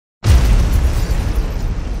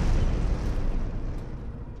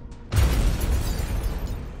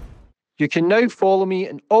You can now follow me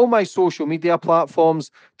on all my social media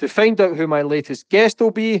platforms to find out who my latest guest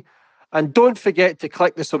will be. And don't forget to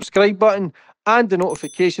click the subscribe button and the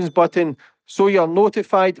notifications button so you're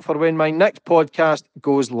notified for when my next podcast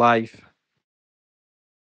goes live.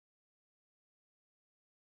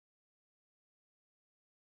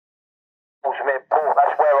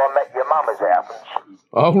 That's where I met your mum, as it happens.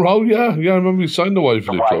 Oh, right, yeah. I remember you saying the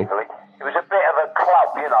Waverley Club. It was a bit of a club,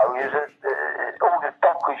 you know. It was all the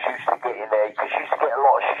dockers used to get in there because you used to get a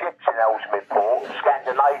lot of ships in Ellesmere Port,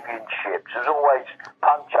 Scandinavian ships. There's always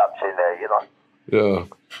punch-ups in there, you know. Yeah.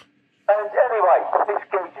 And anyway, this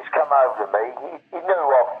geezer's come over to me. He knew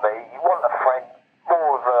of me. He wanted a friend,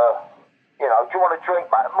 more of a, you know, do you want a drink,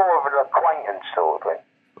 mate? More of an acquaintance sort of thing.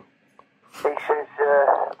 He says,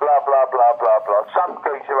 blah, blah, blah, blah, blah. Some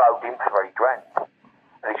geezer owed him $3,000.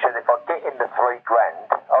 And he said, if I get him the $3,000,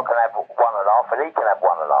 I can have 1.5 and he can have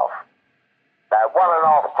 1.5. Now,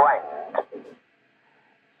 1.5 grand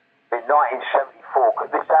in 1974,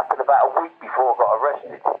 because this happened about a week before I got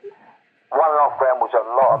arrested. 1.5 grand was a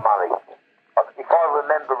lot of money. If I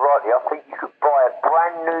remember rightly, I think you could buy a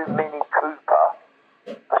brand new Mini Cooper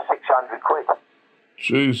for 600 quid.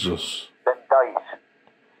 Jesus. Them days.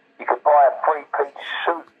 You could buy a three-piece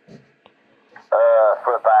suit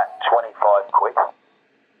for about 25 quid.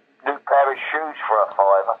 New pair of shoes for a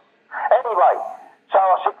 £5. Anyway, so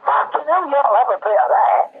I said, fucking hell, yeah, I'll have a bit of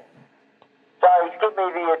that. So he's given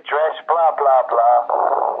me the address, blah, blah,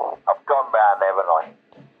 blah. I've gone round there, haven't I?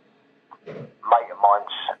 Mate of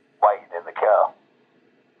mine's waiting in the car.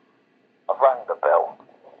 I've rang the bell.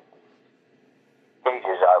 He's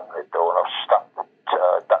just opened the door and I've stuck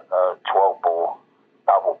 12-bore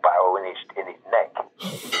double barrel in his neck.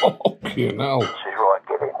 Fucking hell. Says, right,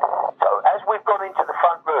 get in. So as we've gone into the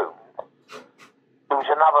front room, there was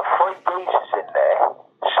another 3 geezers in there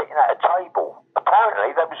sitting at a table.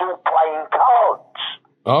 Apparently they was all playing cards.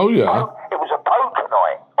 Oh, yeah. It was a poker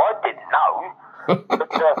night. I didn't know. But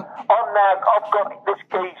I've got this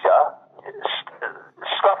geezer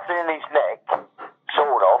stuffed in his neck,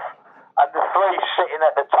 sort of, and the 3 sitting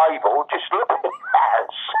at the table just looking at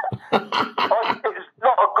us. It was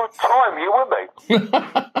not a good time, you with me?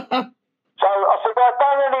 So I said, right,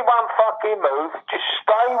 don't anyone fucking move. Just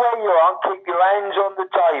stay where you are and keep your hands on the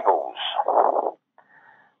tables.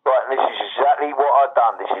 Right, and this is exactly what I've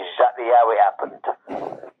done. This is exactly how it happened.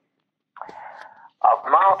 I've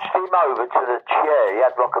marched him over to the chair. He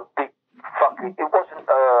had like a big fucking... It wasn't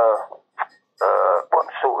what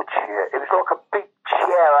sort of chair? It was like a big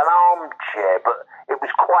chair, an armchair, but it was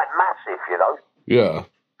quite massive, you know. Yeah.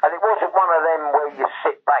 And it wasn't one of them where you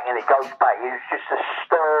sit back and it goes back. It was just a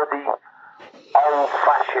sturdy,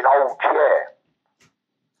 old-fashioned old chair.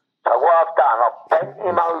 So what I've done, I've bent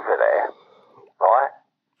him over there, right?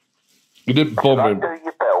 You didn't bomb him. Undo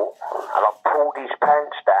your belt, and I pulled his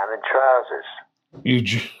pants down and trousers. You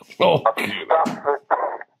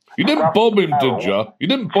didn't bomb him, did you? You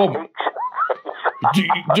didn't bomb him.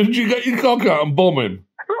 Did you get your cock out and bomb him?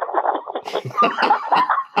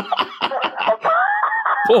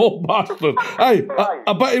 Poor bastard. Hey,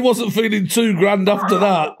 I bet he wasn't feeling $2,000 after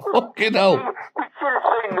that. Fucking hell. You should have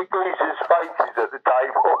seen the geezers' faces at the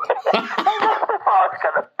table. I was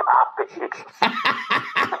going to pop it.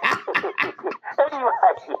 Anyway,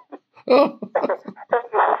 he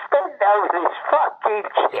stepped over this fucking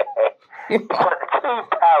chair. He's got the 2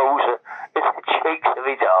 barrels in the cheeks of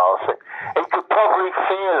his arse. He could probably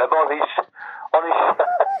feel them on his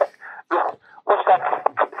what's that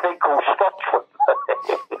thing called Scotch?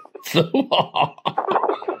 I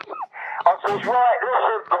says, right,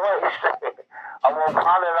 listen, boys, I want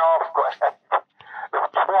 1.5 grand.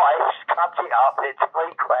 Twice, cut it up, it's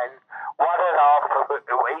 $3,000, 1.5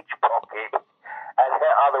 for each pocket, and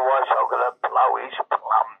otherwise I'm going to blow his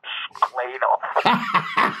plums clean off.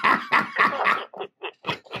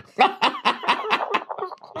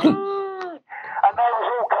 And they was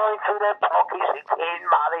all going through their pockets and getting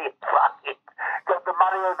money and fucking got the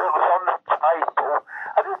money that was on the table.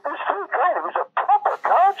 And it was $2,000. It was a proper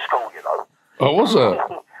card school, you know. Oh, was it?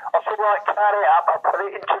 I said, right, cut it up. I put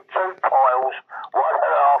it into 2 piles,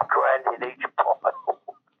 1.5 grand in each pile.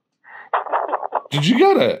 Did you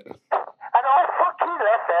get it? And I fucking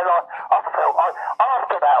left there. I felt,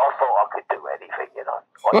 after that, I thought I could do anything, you know.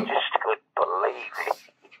 I just couldn't believe it.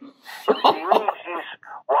 It was the easiest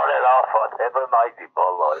 1.5 I'd ever made in my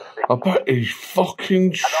life. I bet he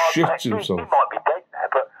fucking shit himself. He might be dead now,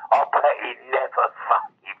 but I bet he never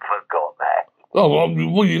fucking forgot that. Oh,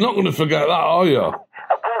 well, you're not going to forget that, are you?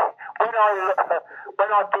 When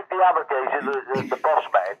I did the other geezer, the boss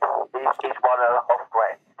man, his 1.5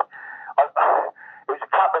 grand, it was a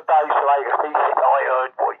couple of days later, he said, I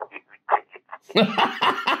heard what you did. That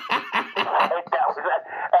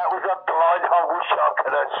was a blind. I wish I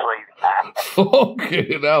could have seen that.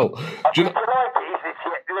 Fucking hell. Do you know-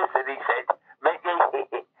 Listen, he said, Mickey,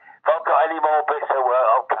 if I've got any more bits of work,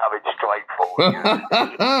 I'm coming straight for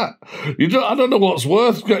you. I don't know what's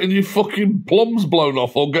worth, getting your fucking plums blown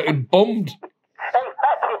off or getting bummed.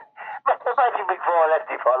 Imagine before I left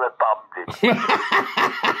if I'd have bummed him.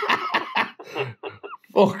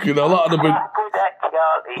 Fucking hell, that'd have been...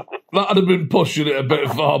 Charlie. That'd have been pushing it a bit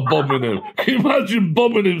far, bumming him. Can you imagine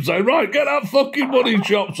bumming him saying, right, get that fucking money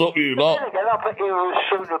chops up, you lot. I bet he would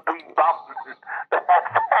soon have been bumped.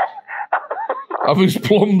 Have his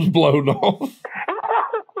plums blown off.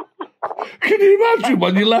 Can you imagine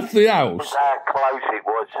when you left the house? How close it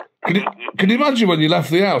was. Can you imagine when you left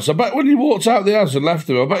the house? I bet when you walked out the house and left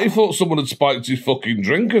him, I bet you thought someone had spiked his fucking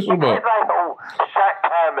drink or something. They all sat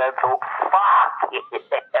down there and thought, fuck yeah.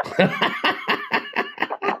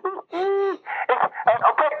 I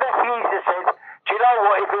bet the user said, do you know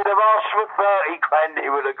what, if he'd have asked for 30 grand, he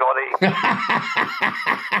would have got it.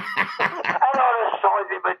 And I'd have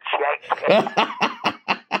signed him a cheque.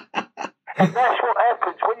 And that's what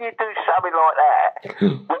happens when you do something like that.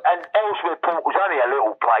 And Ellsworth Port was only a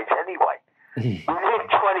little place anyway. Within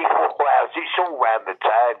 24 hours, it's all round the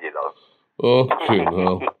town, you know. Fucking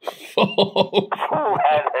hell. All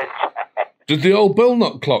round the town. Did the old bill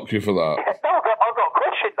not clock you for that? No, I got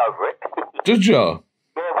questioned over it. Did you? Yeah,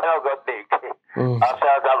 when I got nicked. I said,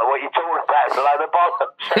 I don't know what you're talking about. It's a load of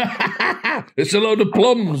bollocks. It's a load of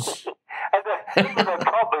plums. And the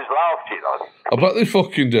coppers laughed, you know. I bet they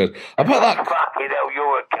fucking did. I bet that... Fucking hell,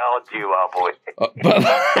 you're a card, you are, boy.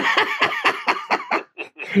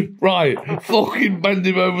 Right, fucking bend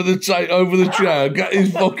him over the chair, get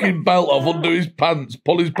his fucking belt off under his pants,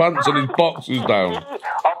 pull his pants and his boxers down. I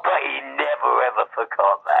bet he never ever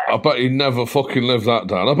forgot that. I bet he never fucking lived that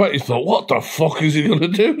down. I bet he thought, what the fuck is he going to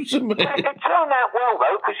do to me? It turned out well,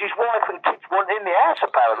 though, because his wife and kids weren't in the house,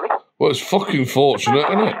 apparently. Well, it's fucking fortunate,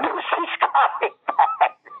 isn't it? She's coming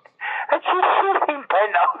back, and she's sitting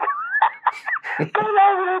bent over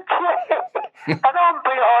the chair, and I'm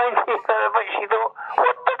behind her, but she thought,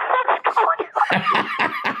 what the fuck's going on?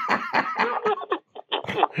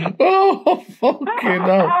 Oh, fucking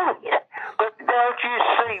hell. But now do you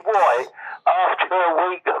see why, after a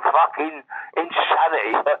week of fucking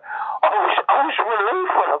insanity, I was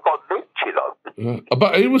relieved when I got nicked, you know. I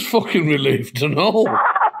bet he was fucking relieved and all. He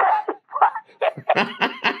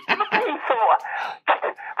thought,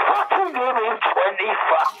 fucking give him 20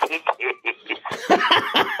 fucking years.